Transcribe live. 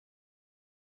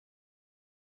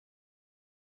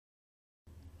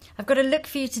I've got a look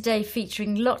for you today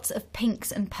featuring lots of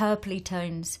pinks and purpley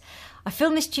tones. I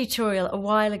filmed this tutorial a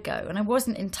while ago and I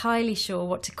wasn't entirely sure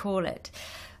what to call it,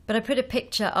 but I put a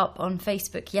picture up on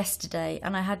Facebook yesterday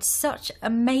and I had such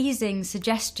amazing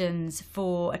suggestions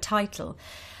for a title.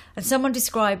 And someone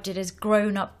described it as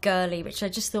grown-up girly, which I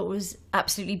just thought was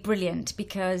absolutely brilliant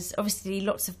because obviously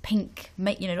lots of pink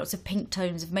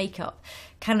tones of makeup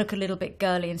can look a little bit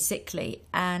girly and sickly.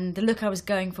 And the look I was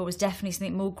going for was definitely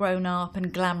something more grown-up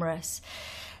and glamorous.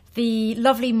 The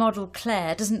lovely model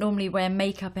Claire doesn't normally wear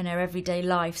makeup in her everyday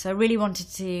life, so I really wanted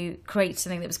to create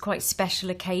something that was quite special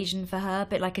occasion for her, a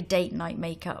bit like a date night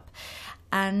makeup.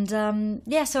 And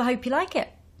yeah, so I hope you like it.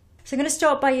 So I'm going to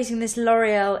start by using this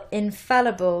L'Oreal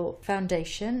Infallible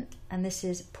foundation, and this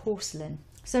is Porcelain.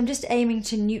 So I'm just aiming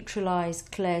to neutralise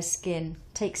Claire's skin,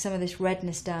 take some of this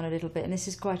redness down a little bit, and this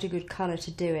is quite a good colour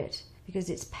to do it because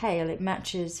it's pale, it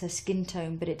matches her skin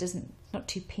tone, but it's not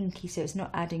too pinky, so it's not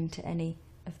adding to any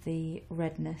of the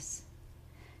redness.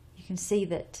 You can see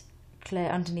that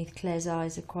underneath Claire's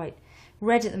eyes are quite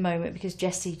red at the moment because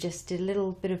Jessie just did a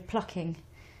little bit of plucking,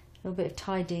 a little bit of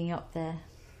tidying up there.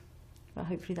 But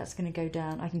hopefully that's going to go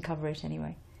down. I can cover it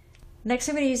anyway. Next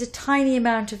I'm going to use a tiny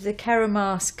amount of the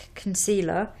Keramask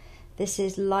concealer. This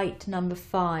is light number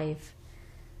 5.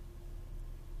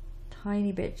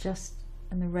 Tiny bit just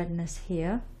in the redness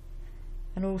here.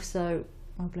 And also,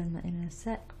 I'll blend that in a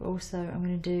sec, but also I'm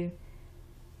going to do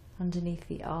underneath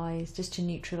the eyes just to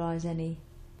neutralise any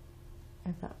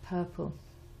of that purple.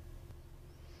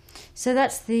 So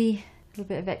that's the little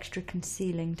bit of extra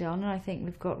concealing done, and I think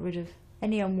we've got rid of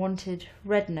any unwanted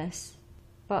redness,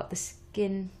 but the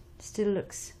skin still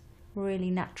looks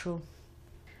really natural.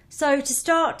 So to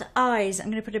start eyes, I'm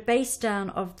going to put a base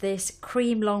down of this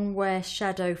cream long wear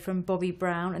shadow from Bobbi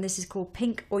Brown, and this is called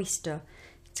Pink Oyster.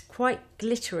 It's quite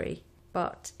glittery,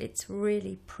 but it's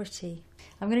really pretty.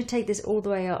 I'm going to take this all the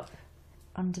way up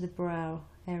under the brow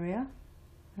area,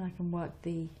 and I can work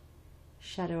the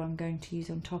shadow I'm going to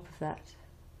use on top of that.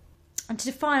 And to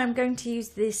define, I'm going to use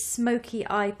this Smoky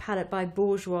Eye palette by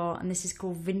Bourjois, and this is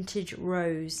called Vintage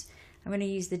Rose. I'm going to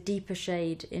use the deeper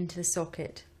shade into the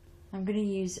socket. I'm going to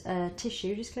use a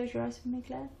tissue. Just close your eyes for me,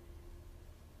 Claire.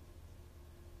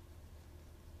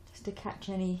 Just to catch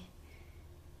anything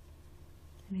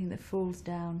that falls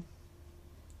down.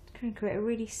 I'm going to create a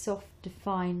really soft,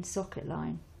 defined socket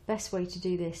line. Best way to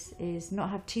do this is not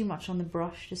have too much on the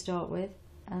brush to start with,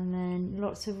 and then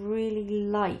lots of really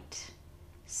light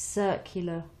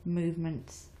circular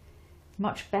movements,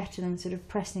 much better than sort of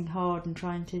pressing hard and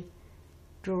trying to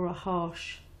draw a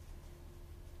harsh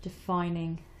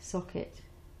defining socket.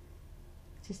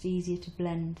 It's just easier to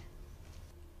blend.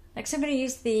 Next I'm going to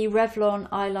use the Revlon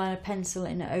eyeliner pencil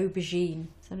in Aubergine,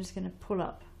 so I'm just going to pull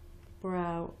up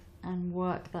brow and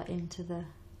work that into the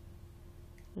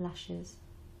lashes.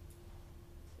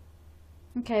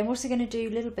 Okay, I'm also going to do a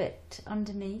little bit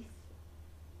underneath.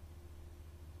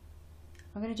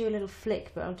 I'm going to do a little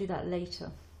flick, but I'll do that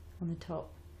later on the top.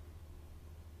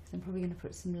 So I'm probably going to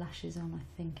put some lashes on, I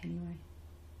think, anyway.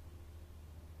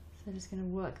 So I'm just going to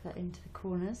work that into the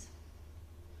corners.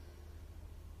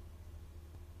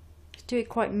 Just do it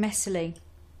quite messily.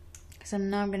 So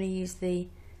now I'm going to use the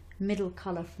middle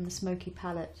colour from the Smoky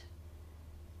palette.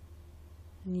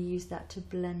 And use that to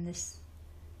blend this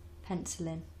pencil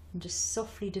in and just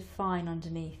softly define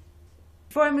underneath.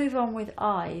 Before I move on with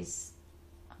eyes,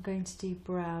 I'm going to do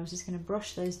brows. Just going to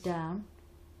brush those down.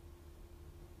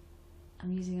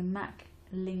 I'm using a MAC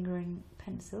lingering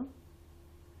pencil.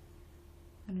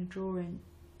 I'm going to draw in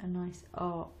a nice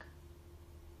arc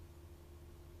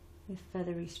with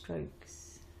feathery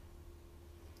strokes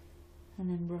and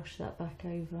then brush that back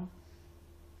over.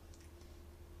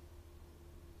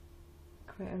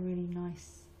 Create a really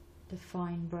nice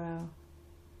defined brow.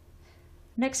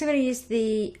 Next I'm going to use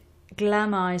the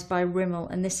Glam Eyes by Rimmel,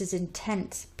 and this is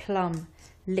Intense Plum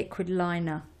Liquid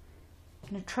Liner. I'm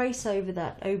going to trace over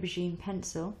that aubergine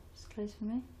pencil, just close for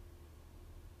me,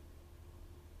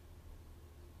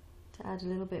 to add a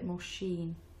little bit more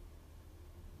sheen,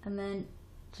 and then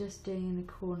just doing in the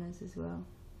corners as well.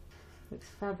 Looks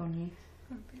fab on you.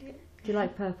 Oh, brilliant. Do you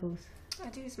like purples? I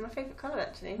do, it's my favourite colour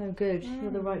actually. Oh good, you're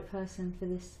the right person for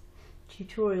this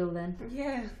tutorial then.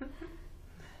 Yeah.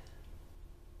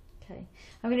 Okay,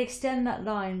 I'm going to extend that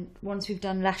line once we've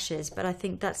done lashes, but I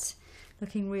think that's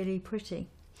looking really pretty.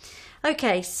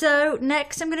 Okay, so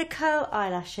next I'm going to curl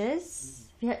eyelashes.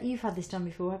 You've had this done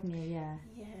before, haven't you? Yeah.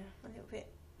 Yeah, a little bit.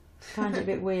 Find it a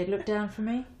bit weird. Look down for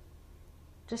me.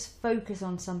 Just focus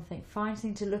on something. Find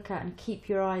something to look at and keep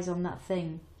your eyes on that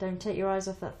thing. Don't take your eyes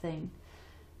off that thing.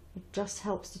 It just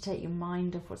helps to take your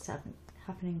mind off what's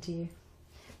happening to you.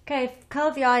 Okay, I've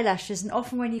curled the eyelashes, and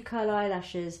often when you curl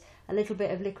eyelashes, a little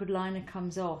bit of liquid liner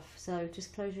comes off. So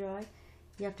just close your eye.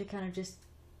 You have to kind of just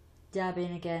dab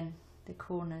in again the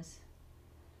corners.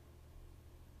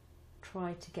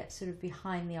 Try to get sort of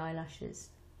behind the eyelashes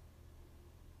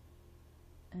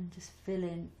and just fill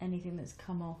in anything that's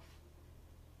come off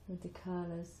with the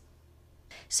curlers.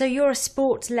 So you're a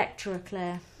sports lecturer,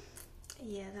 Claire?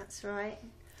 Yeah, that's right.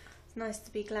 It's nice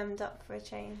to be glammed up for a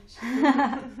change.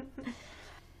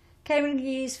 Okay, I'm going to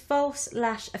use False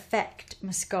Lash Effect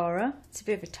mascara. It's a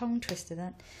bit of a tongue twister,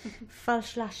 that.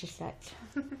 False Lash Effect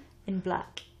in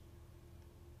black.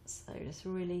 So just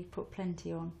really put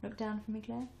plenty on. Look down for me,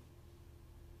 Claire.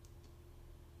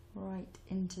 Right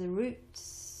into the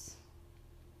roots.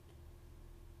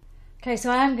 Okay, so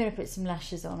I am going to put some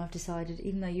lashes on, I've decided,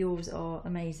 even though yours are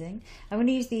amazing. I'm going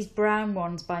to use these brown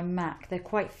ones by MAC. They're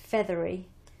quite feathery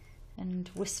and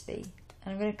wispy.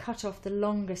 And I'm going to cut off the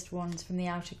longest ones from the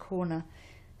outer corner,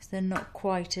 so they're not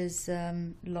quite as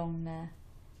long there.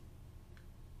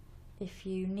 If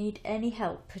you need any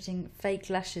help putting fake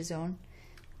lashes on,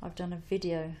 I've done a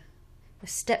video, a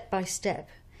step-by-step,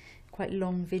 quite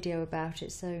long video about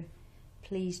it, so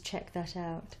please check that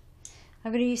out.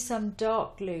 I'm going to use some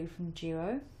dark glue from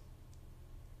Duo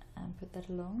and put that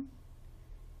along.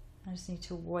 I just need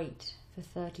to wait for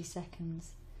 30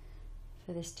 seconds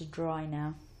for this to dry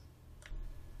now.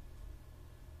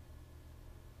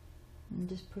 And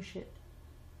just push it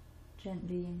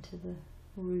gently into the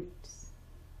roots.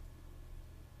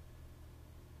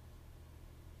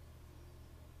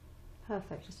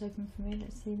 Perfect, just open for me,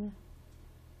 let's see the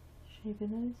shape of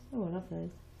those. Oh, I love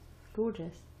those,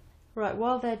 gorgeous. Right,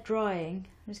 while they're drying,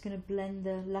 I'm just going to blend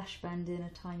the lash band in a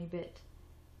tiny bit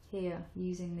here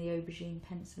using the aubergine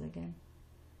pencil again.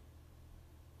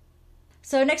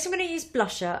 So next I'm going to use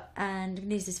blusher, and I'm going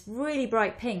to use this really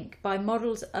bright pink by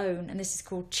Model's Own, and this is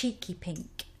called Cheeky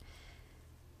Pink.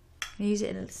 I'm going to use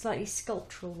it in a slightly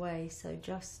sculptural way, so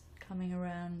just coming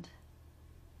around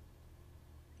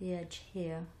the edge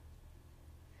here.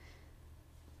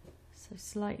 So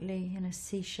slightly in a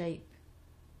C shape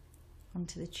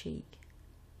onto the cheek.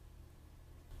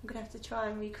 I'm going to have to try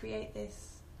and recreate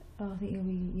this. Oh, I think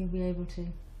you'll be able to.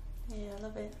 Yeah, I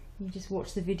love it. You just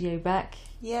watch the video back.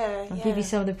 Yeah, I'll give you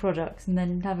some of the products and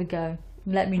then have a go.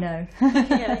 And let me know.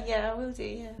 yeah, I will do,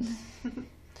 yeah.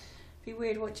 Be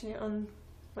weird watching it on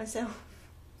myself.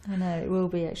 I know, it will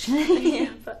be actually. Yeah,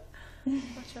 but I'll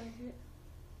try and do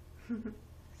it.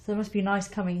 So it must be nice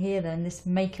coming here then, this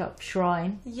makeup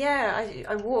shrine. Yeah,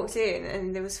 I walked in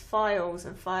and there was files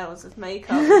and files of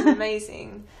makeup. It was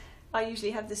amazing. I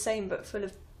usually have the same but full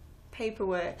of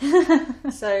paperwork.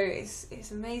 So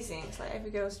it's amazing. It's like every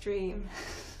girl's dream.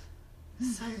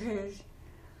 So good.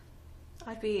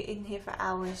 I'd be in here for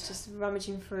hours just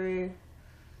rummaging through.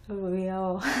 Oh, we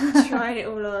are. Trying it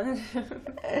all on.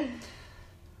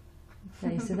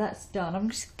 Okay, so that's done.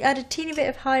 I'm just add a teeny bit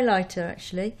of highlighter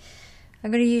actually. I'm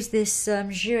going to use this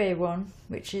Girly one,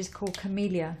 which is called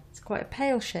Camellia. It's quite a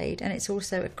pale shade and it's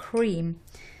also a cream.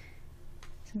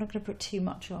 So I'm not going to put too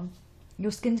much on.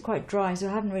 Your skin's quite dry, so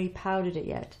I haven't really powdered it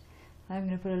yet. I'm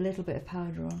going to put a little bit of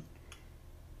powder on.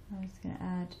 I'm just going to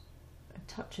add a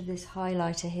touch of this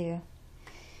highlighter here.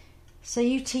 So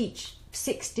you teach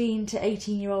 16 to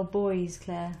 18-year-old boys,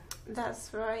 Claire?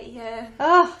 That's right, yeah.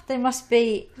 Oh, they must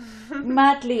be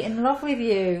madly in love with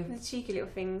you. The cheeky little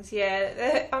things,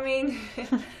 yeah. I mean,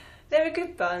 they're a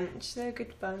good bunch. They're a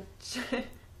good bunch.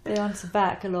 They answer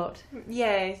back a lot.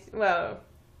 Yeah, well.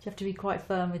 You have to be quite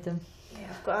firm with them. Yeah,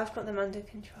 I've got them under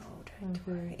control. Don't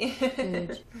worry.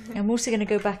 Good. I'm also going to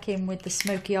go back in with the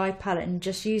smoky eye palette and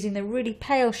just using the really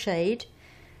pale shade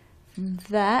from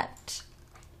that.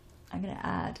 I'm going to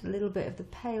add a little bit of the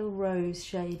pale rose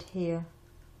shade here,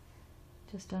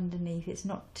 just underneath. It's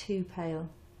not too pale.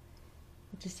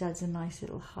 It just adds a nice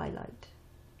little highlight.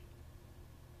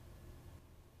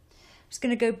 I'm just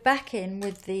going to go back in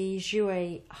with the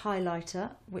Jouer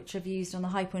highlighter, which I've used on the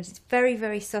high points. It's very,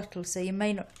 very subtle, so you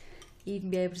may not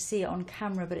even be able to see it on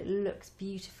camera, but it looks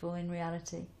beautiful in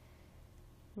reality.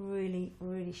 Really,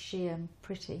 really sheer and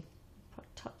pretty. Put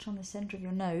a touch on the centre of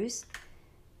your nose,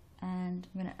 and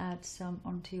I'm going to add some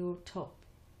onto your top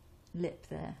lip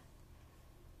there.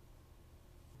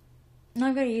 Now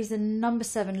I'm going to use the number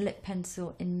 7 lip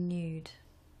pencil in nude.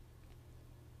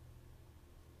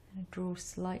 I'm going to draw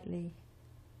slightly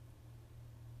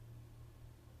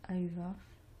over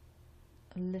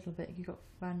a little bit. You've got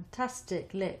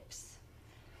fantastic lips.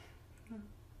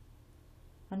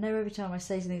 I know every time I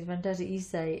say something's fantastic, you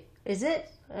say, "Is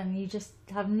it?" And you just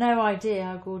have no idea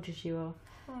how gorgeous you are.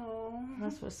 Oh,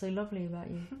 that's what's so lovely about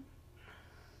you.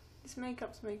 This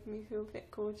makeup's making me feel a bit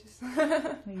gorgeous.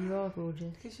 Well, you are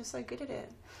gorgeous. Because you're so good at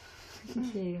it.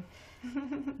 Thank you.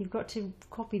 You've got to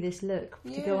copy this look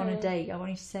to go on a date. I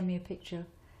want you to send me a picture.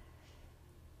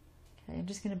 Okay, I'm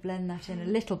just going to blend that in a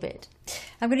little bit.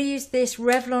 I'm going to use this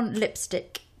Revlon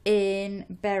lipstick in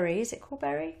Berry. Is it called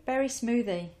Berry? Berry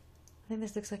Smoothie. I think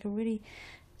this looks like a really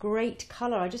great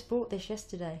colour. I just bought this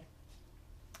yesterday.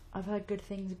 I've heard good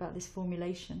things about this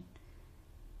formulation.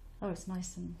 Oh, it's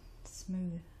nice and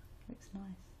smooth. Looks nice.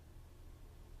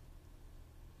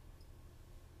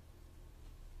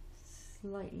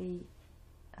 Slightly,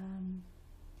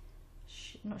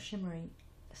 not shimmery,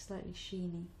 slightly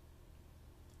sheeny.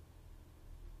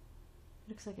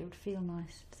 Looks like it would feel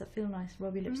nice. Does that feel nice?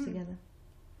 Rub your lips together.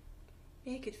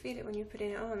 Yeah, you could feel it when you're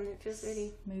putting it on. It feels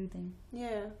really smoothing.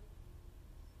 Yeah.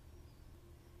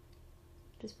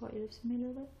 Just part your lips for me a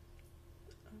little bit.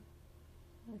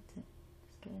 That's it.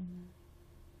 Just get in there.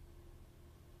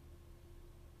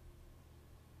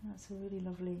 That's a really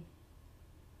lovely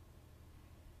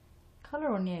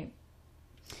colour on you.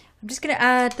 I'm just going to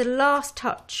add the last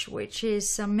touch, which is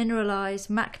some MAC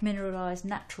mineralised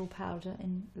natural powder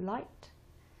in light.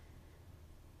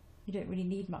 You don't really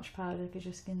need much powder because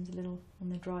your skin's a little on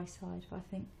the dry side, but I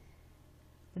think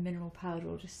the mineral powder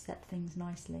will just set things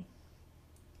nicely.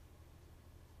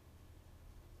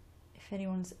 If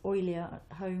anyone's oilier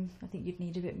at home, I think you'd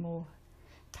need a bit more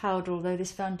powder, although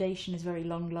this foundation is very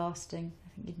long lasting.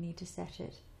 I think you'd need to set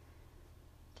it,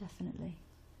 definitely.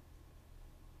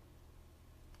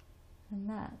 And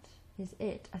that is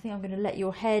it. I think I'm going to let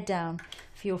your hair down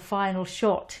for your final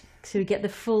shot so we get the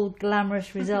full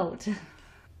glamorous result.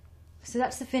 So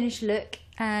that's the finished look,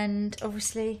 and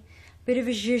obviously a bit of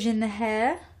a zhuzh in the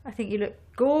hair. I think you look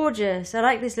gorgeous. I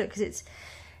like this look because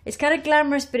it's kind of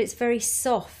glamorous, but it's very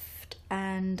soft,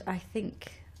 and I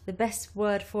think the best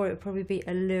word for it would probably be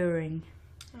alluring.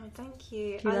 Oh, thank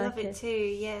you. Do you I like love it it too,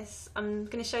 yes. I'm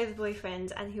going to show the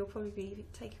boyfriend and he'll probably be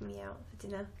taking me out for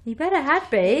dinner. You better had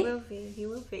be. He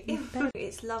will be.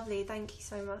 It's lovely. Thank you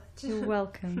so much. You're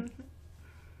welcome.